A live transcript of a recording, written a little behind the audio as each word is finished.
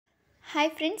Hi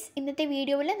friends, ഇന്നത്തെ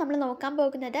വീഡിയോയിൽ നമ്മൾ നോക്കാൻ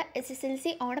പോകുന്നത് SSLC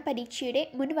ഓണ പരീക്ഷയുടെ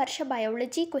മുൻ വർഷ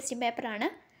ബയോളജി ക്വസ്റ്റ്യൻ പേപ്പർ ആണ്.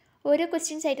 ഓരോ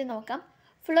ക്വസ്റ്റ്യൻസ് ആയിട്ട് നോക്കാം.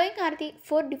 Following are the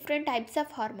 4 different types of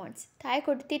hormones. താഴെ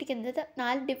കൊടുത്തിരിക്കുന്നത്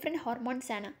 4 ഡിഫറെൻറ്റ്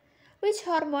ഹോർമോൺസ് ആണ്. Which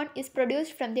hormone is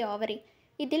produced from the ovary?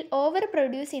 ഇതിൽ ഓവർ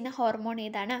പ്രൊഡ്യൂസ് ചെയ്യുന്ന ഹോർമോൺ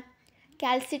ഏതാണ്?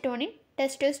 Calcitonin,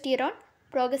 testosterone,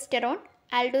 പ്രോഗസ്റ്റെറോൺ,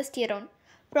 aldosterone.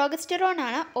 പ്രോഗസ്റ്റെറോൺ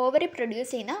ആണ് ഓവറി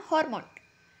പ്രൊഡ്യൂസ് ചെയ്യുന്ന hormone.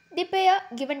 The pair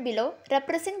given below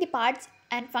represent the parts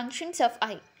and functions of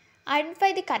eye. Identify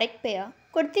the correct pair.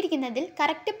 കൊടുത്തിരിക്കുന്നതിൽ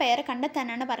correct pair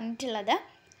കണ്ടെത്താനാണ് പറഞ്ഞിട്ടുള്ളത്.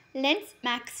 Lens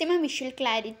maximum visual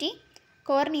clarity,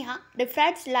 cornea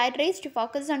റിഫ്രാക്ട്സ് light rays to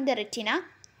focus on the retina,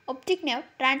 optic nerve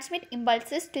transmit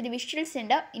impulses to the visual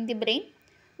centre in the brain,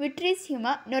 വിട്രീസ്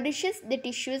humour നൊറിഷസ് the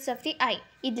tissues of the I.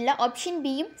 ഇതിൽ option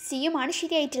ബിയും സിയുമാണ്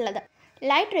ശരിയായിട്ടുള്ളത്.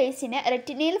 Light റേസിനെ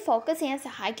റെറ്റിനയിൽ focus ചെയ്യാൻ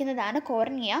സഹായിക്കുന്നതാണ്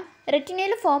cornea.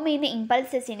 റെറ്റിനയിൽ form ചെയ്യുന്ന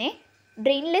ഇമ്പൾസസിനെ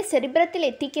ബ്രെയിനിലെ സെറിബ്രത്തിൽ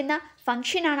എത്തിക്കുന്ന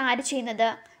ഫംഗ്ഷനാണ് ആര് ചെയ്യുന്നത്?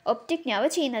 Optic nerve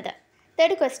ചെയ്യുന്നത്.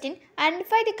 Third question,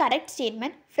 identify the correct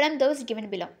statement from those given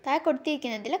below. താഴെ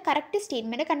കൊടുത്തിരിക്കുന്നതിൽ കറക്റ്റ്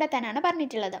സ്റ്റേറ്റ്മെൻറ്റ് കണ്ടെത്താനാണ്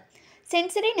പറഞ്ഞിട്ടുള്ളത്.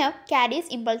 Sensory nerve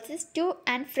carries impulses two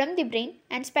and from the brain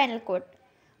and spinal cord.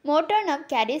 Motor nerve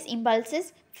carries impulses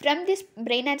from the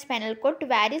brain and spinal cord to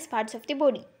various parts of the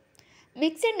body.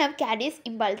 Mixed nerve carries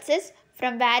impulses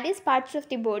from various parts of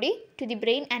the body to the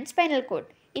brain and spinal cord.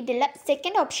 ഇതിൽ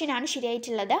second ഓപ്ഷനാണ്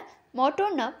ശരിയായിട്ടുള്ളത്. Motor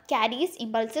nerve carries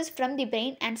impulses from the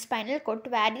brain and spinal cord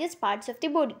to various parts of the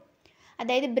body.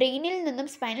 അതായത് ബ്രെയിനിൽ നിന്നും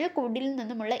spinal കോഡിൽ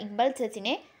നിന്നുമുള്ള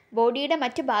ഇമ്പൾസസിനെ ബോഡിയുടെ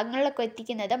മറ്റു ഭാഗങ്ങളിലൊക്കെ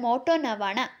എത്തിക്കുന്നത് motor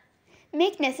നെർവാണ്.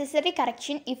 Make necessary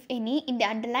correction if any in the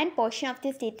underline portion of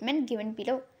the statement given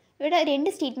below. ഇവിടെ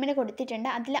 2 സ്റ്റേറ്റ്മെൻറ്റ് കൊടുത്തിട്ടുണ്ട്.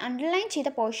 അതിൽ അണ്ടർലൈൻ ചെയ്ത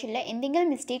പോർഷനിൽ എന്തെങ്കിലും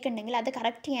മിസ്റ്റേക്ക് ഉണ്ടെങ്കിൽ അത്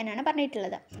കറക്റ്റ് ചെയ്യാനാണ്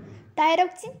പറഞ്ഞിട്ടുള്ളത്.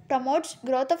 Thyroxine promotes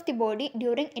growth of the body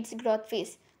during it's growth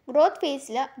phase. Growth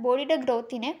ഫേസിൽ ബോഡിയുടെ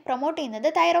ഗ്രോത്തിനെ പ്രൊമോട്ട് ചെയ്യുന്നത്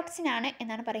തൈറോക്സിൻ ആണ്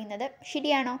എന്നാണ് പറയുന്നത്.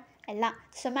 ശരിയാണോ? അല്ല.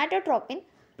 Somatotropin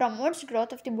promotes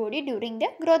growth of the body during the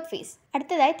growth phase.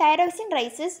 അടുത്തതായി thyroxine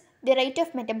rises the rate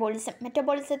of metabolism.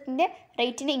 മെറ്റബോളിസത്തിൻ്റെ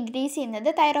റേറ്റിനെ increase ചെയ്യുന്നത്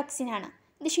തൈറോക്സിൻ ആണ്.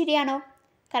 ഇത് ശരിയാണോ?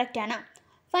 കറക്റ്റാണ്.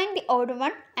 Find the odd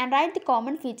one and write the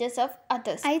common features of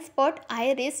others. Eye spot,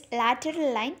 iris, lateral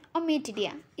line,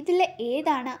 ommatidia. ഇതിൽ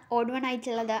ഏതാണ് odd one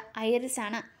ആയിട്ടുള്ളത്? Iris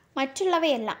ആണ്.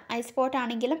 മറ്റുള്ളവയെല്ലാം ഐ സ്പോട്ട്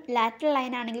ആണെങ്കിലും ലാറ്ററൽ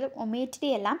ലൈൻ ആണെങ്കിലും ഒമേറ്റിഡി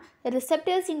എല്ലാം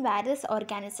receptors in various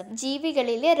organism,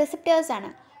 ജീവികളിലെ receptors ആണ്.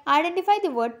 Identify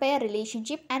the word pair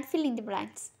relationship and fill in the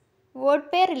blanks. Word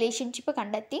pair relationship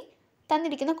കണ്ടെത്തി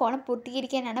തന്നിരിക്കുന്ന കോളം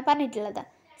പൂർത്തീകരിക്കാനാണ് പറഞ്ഞിട്ടുള്ളത്.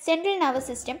 Central nervous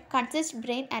system consist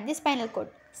brain and the spinal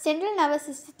cord. Central nervous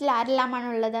സിസ്റ്റത്തിൽ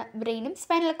ആരെല്ലാമാണുള്ളത്? ബ്രെയിനും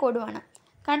spinal കോഡുമാണ്.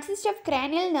 Consist of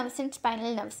cranial nerves and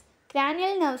spinal nerves.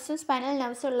 Cranial നെർവ്സും spinal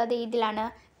നെർവ്സും ഉള്ളത് ഇതിലാണ്?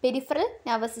 Peripheral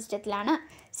nervous സിസ്റ്റത്തിലാണ്.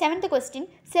 7th question,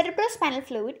 cerebrospinal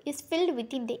fluid is filled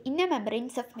within the inner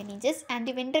membranes of meninges and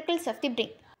the ventricles of the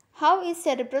brain. How is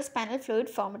cerebrospinal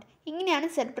fluid formed? ഇങ്ങനെയാണ്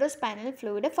cerebrospinal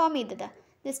fluid form ചെയ്തത്.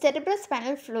 The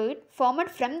cerebrospinal fluid formed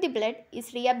from the blood is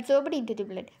reabsorbed into the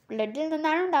blood. ബ്ലഡിൽ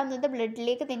നിന്നാണ് ഉണ്ടാകുന്നത്,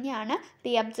 ബ്ലഡിലേക്ക് തന്നെയാണ്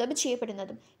reabsorb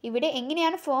ചെയ്യപ്പെടുന്നതും. ഇവിടെ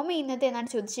എങ്ങനെയാണ് form ചെയ്യുന്നത്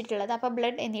എന്നാണ് ചോദിച്ചിട്ടുള്ളത്. അപ്പോൾ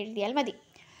ബ്ലഡ് എന്ന് എഴുതിയാൽ മതി.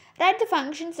 Right the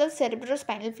functions of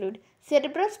cerebrospinal fluid.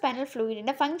 Cerebrospinal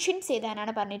ഫ്ലൂയിഡിൻ്റെ functions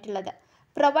ഏതാനാണ് പറഞ്ഞിട്ടുള്ളത്.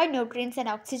 Provide nutrients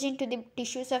and oxygen to the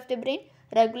tissues of the brain,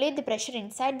 regulate the pressure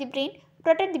inside the brain,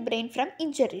 protect the brain from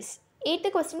injuries. 8th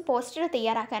question, poster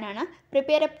തയ്യാറാക്കാനാണ്.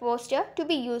 Prepare A poster to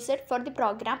be used for the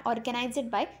programme organised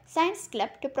by science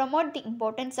club to promote the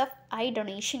importance of I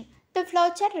donation. The flow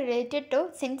chart related to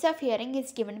sense of hearing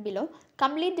is given below.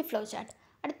 Complete the flow chart.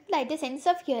 അടുത്തതായിട്ട് sense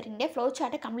of ഹിയറിംഗിൻ്റെ flow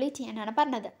chart complete ചെയ്യാനാണ്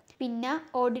പറഞ്ഞത്. പിന്നെ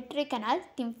auditory canal,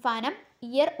 ടിംഫാനം,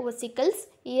 year ossicles,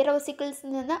 year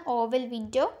ഓസിക്കിൾസിൽ നിന്ന് oval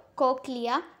window,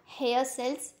 cochlea, hair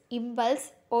cells, impulse,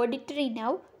 auditory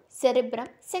nerve, cerebrum,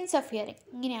 sense of hearing.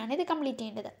 ഇങ്ങനെയാണ് ഇത് complete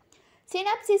ചെയ്യേണ്ടത്.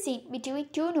 Synapse is seen between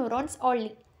 2 neurons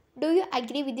only. Do you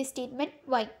agree with this statement?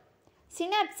 Why?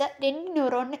 Synapse 2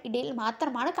 ന്യൂറോണിന് ഇടയിൽ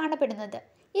മാത്രമാണ് കാണപ്പെടുന്നത്.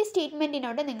 ഈ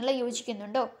സ്റ്റേറ്റ്മെൻറ്റിനോട് നിങ്ങൾ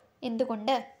യോജിക്കുന്നുണ്ടോ?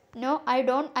 എന്തുകൊണ്ട്? No, I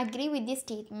don't agree with this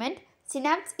statement.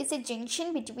 Synapse is a junction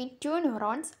between 2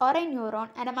 neurons or a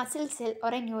neuron and a muscle cell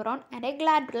or a neuron and a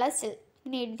glandular cell.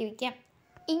 ഇങ്ങനെ എഴുതി വയ്ക്കാം.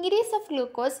 Increase of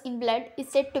glucose in blood is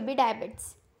said to be diabetes.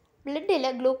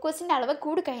 ബ്ലഡിൽ ഗ്ലൂക്കോസിൻ്റെ അളവ്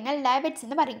കൂടിക്കഴിഞ്ഞാൽ diabetes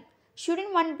എന്ന് പറയും.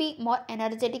 Shouldn't one be more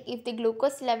energetic if the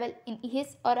glucose level in his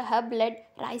or her blood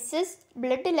rises?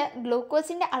 ബ്ലഡിൽ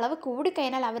ഗ്ലൂക്കോസിൻ്റെ അളവ്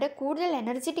കൂടിക്കഴിഞ്ഞാൽ അവർ കൂടുതൽ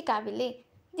energetic ആവില്ലേ?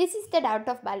 This is the doubt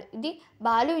of Balu. ഇത്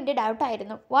ബാലുവിൻ്റെ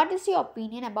ഡൗട്ടായിരുന്നു. What is your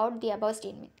opinion about the above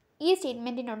statement? ഈ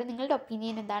സ്റ്റേറ്റ്മെൻറ്റിനോട് നിങ്ങളുടെ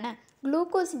ഒപ്പീനിയൻ എന്താണ്?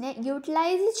 ഗ്ലൂക്കോസിനെ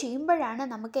യൂട്ടിലൈസ് ചെയ്യുമ്പോഴാണ്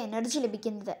നമുക്ക് എനർജി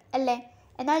ലഭിക്കുന്നത് അല്ലേ?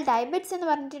 എന്നാൽ ഡയബറ്റിസ് എന്ന്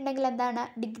പറഞ്ഞിട്ടുണ്ടെങ്കിൽ എന്താണ്?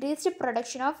 Decreased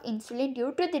production of insulin due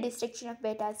to the destruction of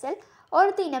ബേറ്റാ cell or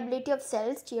the inability of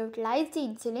cells to utilize the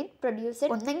insulin produced.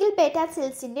 ഒന്നെങ്കിൽ ബേറ്റാ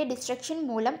സെൽസിൻ്റെ ഡിസ്ട്രക്ഷൻ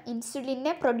മൂലം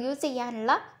ഇൻസുലിനെ പ്രൊഡ്യൂസ്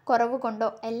ചെയ്യാനുള്ള കുറവ് കൊണ്ടോ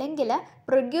അല്ലെങ്കിൽ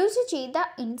പ്രൊഡ്യൂസ് ചെയ്ത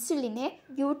ഇൻസുലിനെ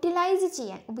യൂട്ടിലൈസ്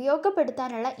ചെയ്യാൻ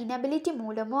ഉപയോഗപ്പെടുത്താനുള്ള ഇനബിലിറ്റി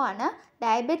മൂലമോ ആണ്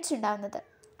ഡയബറ്റിസ് ഉണ്ടാകുന്നത്.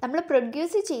 നമ്മൾ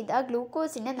പ്രൊഡ്യൂസ് ചെയ്ത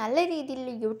ഗ്ലൂക്കോസിനെ നല്ല രീതിയിൽ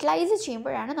യൂട്ടിലൈസ്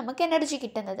ചെയ്യുമ്പോഴാണ് നമുക്ക് എനർജി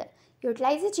കിട്ടുന്നത്.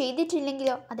 യൂട്ടിലൈസ്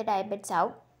ചെയ്തിട്ടില്ലെങ്കിലോ അത് ഡയബറ്റിസ്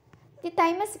ആവും. The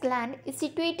thymus gland is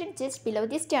situated just below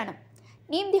the sternum.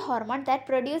 Name the hormone that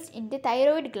produced in the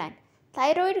thyroid gland.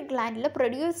 Thyroid ഗ്ലാൻഡിൽ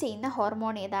produce ചെയ്യുന്ന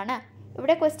ഹോർമോൺ ഏതാണ്?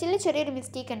 ഇവിടെ ക്വസ്റ്റ്യനിൽ ചെറിയൊരു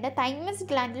മിസ്റ്റേക്ക് ഉണ്ട്. തൈമസ്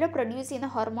ഗ്ലാൻഡിൽ പ്രൊഡ്യൂസ് ചെയ്യുന്ന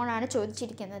ഹോർമോണാണ്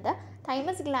ചോദിച്ചിരിക്കുന്നത്.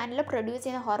 തൈമസ് ഗ്ലാൻഡിൽ പ്രൊഡ്യൂസ്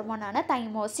ചെയ്യുന്ന ഹോർമോണാണ്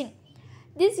thymosin.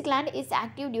 This gland is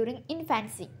active during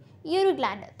infancy. ഈ ഒരു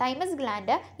ഗ്ലാൻഡ്, തൈമസ്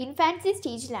ഗ്ലാൻഡ് ഇൻഫാൻസി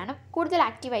സ്റ്റേജിലാണ് കൂടുതൽ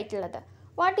ആക്റ്റീവായിട്ടുള്ളത്.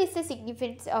 What is the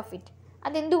significance of it?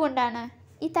 അതെന്തുകൊണ്ടാണ്?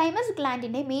 ഈ തൈമസ്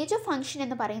ഗ്ലാൻഡിൻ്റെ മേജർ ഫംഗ്ഷൻ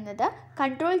എന്ന് പറയുന്നത്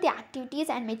control the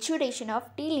activities and മെച്യൂറേഷൻ of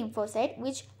T lymphocyte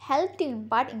which help to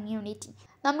impart immunity.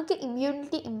 നമുക്ക്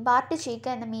immunity impart ചെയ്യുക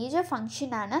എന്ന മേജർ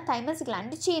ഫംഗ്ഷനാണ് തൈമസ്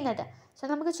ഗ്ലാൻഡ് ചെയ്യുന്നത്. സോ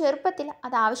നമുക്ക് ചെറുപ്പത്തിൽ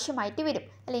അത് ആവശ്യമായിട്ട് വരും,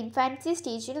 അല്ല ഇൻഫാൻസി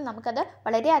സ്റ്റേജിൽ നമുക്കത്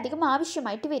വളരെയധികം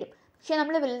ആവശ്യമായിട്ട് വരും. പക്ഷേ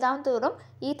നമ്മൾ വലുതാവും തോറും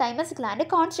ഈ തൈമസ് ഗ്ലാൻഡ്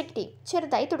കോൺസ്ട്രിക്റ്റ് ചെയ്യും,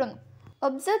 ചെറുതായി തുടങ്ങും.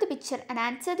 Observe the picture and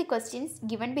answer the questions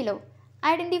given below.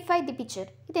 Identify the picture.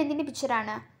 ഇതെന്തിൻ്റെ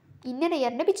പിക്ചറാണ്? Inner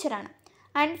ഇയറിൻ്റെ പിക്ചറാണ്.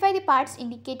 Identify the parts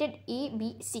indicated A, B,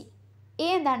 C. A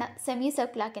എന്താണ്? Semi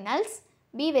circular canals.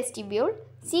 B vestibule.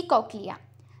 C cochlea.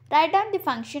 Write down the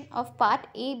function of part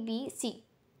A, B, C.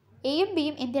 എയും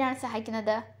ബിയും എന്തിനാണ്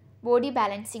സഹായിക്കുന്നത്? Body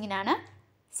ബാലൻസിങ്ങിനാണ്.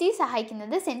 C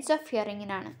സഹായിക്കുന്നത് sense of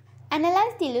ഹിയറിങ്ങിനാണ്.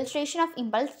 Analyze the illustration of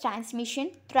impulse transmission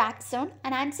through axon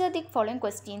and answer the following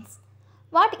questions.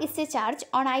 What is the charge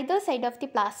on either side of the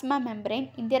plasma membrane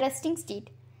in the resting state?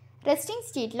 Resting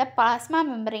state plasma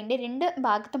membrane രണ്ട്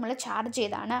ഭാഗത്തുമുള്ള charge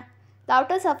ഏതാണ്? The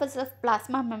outer surface of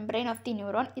plasma membrane of the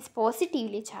neuron is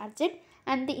positively charged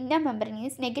and the inner membrane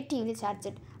is negatively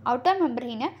charged. Outer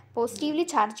membrane positively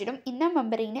charged ഉം inner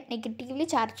membrane negatively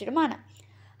charged ഉമാണ്.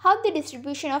 How the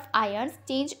distribution of ions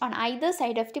change on either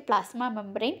side of the plasma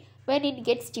membrane when it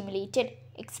gets stimulated?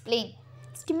 Explain.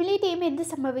 Stimulate ചെയ്യുമ്പോൾ എന്ത്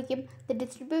സംഭവിക്കും? The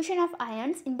distribution of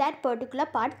ions in that particular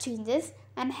part changes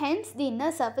and hence the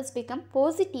inner surface become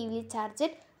positively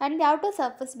charged and the outer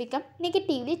surface become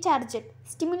negatively charged.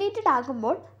 Stimulated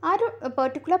ആകുമ്പോൾ ആ ഒരു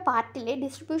particular പാർട്ടിലെ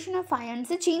distribution of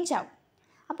ions change ആവും.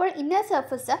 അപ്പോൾ inner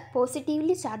surface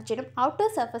positively ചാർജഡും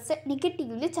outer surface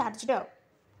negatively ചാർജഡും ആവും.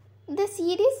 The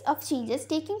series of changes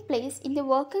taking place in the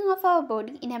working of our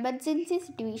body in emergency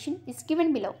situation is given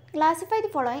below. Classify the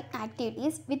following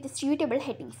activities with suitable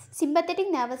headings. Sympathetic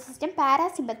nervous system,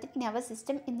 parasympathetic nervous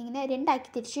system എന്നിങ്ങനെ രണ്ടാക്കി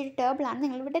തിരിച്ചൊരു ടേബിളാണ്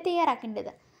നിങ്ങളിവിടെ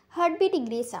തയ്യാറാക്കേണ്ടത്. Heart beat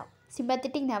increase ആവും,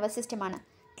 sympathetic nervous സിസ്റ്റമാണ്.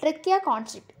 Trachea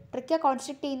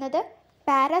കോൺസ്ട്രിക്റ്റ് ചെയ്യുന്നത്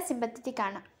parasympathetic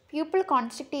ആണ്. Pupil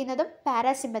കോൺസ്ട്രിക്റ്റ് ചെയ്യുന്നതും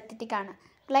parasympathetic ആണ്.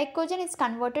 Glycogen is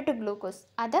converted to glucose,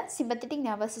 അത് സിമ്പത്തറ്റിക്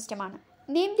നെർവസ് സിസ്റ്റമാണ്.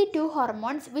 Name the 2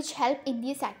 hormones which help in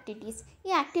these activities. ഈ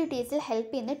ആക്ടിവിറ്റീസിൽ ഹെൽപ്പ്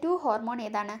ചെയ്യുന്ന 2 ഹോർമോൺ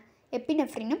ഏതാണ്?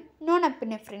 എപ്പിനെഫ്രിനും non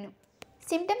എപ്പിനെഫ്രിനും.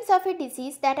 Symptoms of A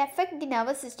disease that effect the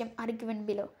nervous system are given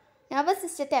below. Nervous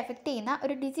സിസ്റ്റത്തെ effect ചെയ്യുന്ന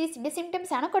ഒരു ഡിസീസിൻ്റെ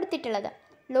symptoms ആണ് കൊടുത്തിട്ടുള്ളത്.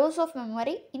 Loss of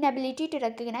memory, ഇൻഅബിലിറ്റി to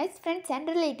recognise friends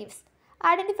and relatives.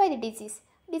 Identify the disease.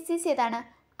 Disease ഏതാണ്?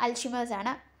 Alzheimer's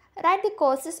ആണ്. Right the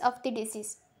causes of the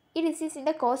disease. ഈ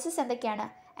ഡിസീസിൻ്റെ causes എന്തൊക്കെയാണ്?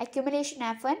 accumulation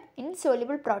of an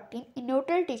insoluble protein in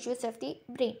neutral tissues of the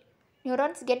brain.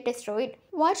 Neurons get destroyed.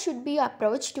 What should be your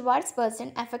approach towards person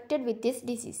affected with this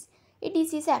disease? ഈ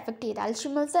disease affect ചെയ്ത്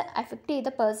Alzheimer's affect ചെയ്ത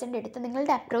പേഴ്സൻ്റെ അടുത്ത്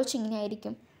നിങ്ങളുടെ approach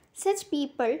ഇങ്ങനെയായിരിക്കും. Such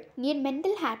people need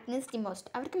mental happiness the most.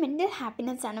 അവർക്ക് mental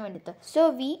happiness ആണ് വേണ്ടത്. So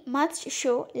we must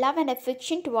show love and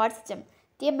affection towards them.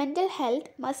 Their mental health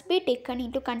must be taken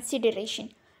into consideration.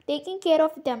 Taking care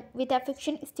of them with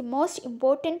affection is the most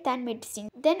important than medicine.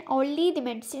 Then only the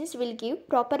medicines will give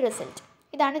proper result.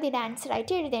 ഇതാണ് ഇതിൻ്റെ answer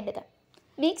ആയിട്ട് എഴുതേണ്ടത്.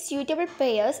 Make suitable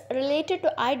pairs related to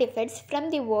eye defects from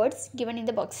the words given in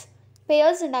the box.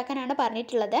 Pairs ഉണ്ടാക്കാനാണ്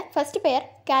പറഞ്ഞിട്ടുള്ളത്. First pair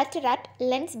cataract,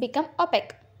 lens become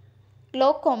opaque.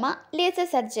 Glaucoma, laser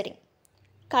surgery.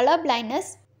 Color blindness,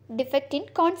 defect in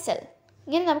corn cell.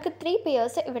 ഇങ്ങനെ നമുക്ക് 3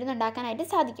 pairs ഇവിടെ നിന്ന് ഉണ്ടാക്കാനായിട്ട്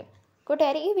സാധിക്കും.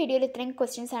 കൂട്ടുകാരെ, ഈ വീഡിയോയിൽ ഇത്രയും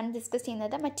ക്വസ്റ്റ്യൻസ് ആണ് ഡിസ്കസ്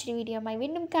ചെയ്യുന്നത്. മറ്റൊരു വീഡിയോയുമായി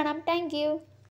വീണ്ടും കാണാം. Thank you.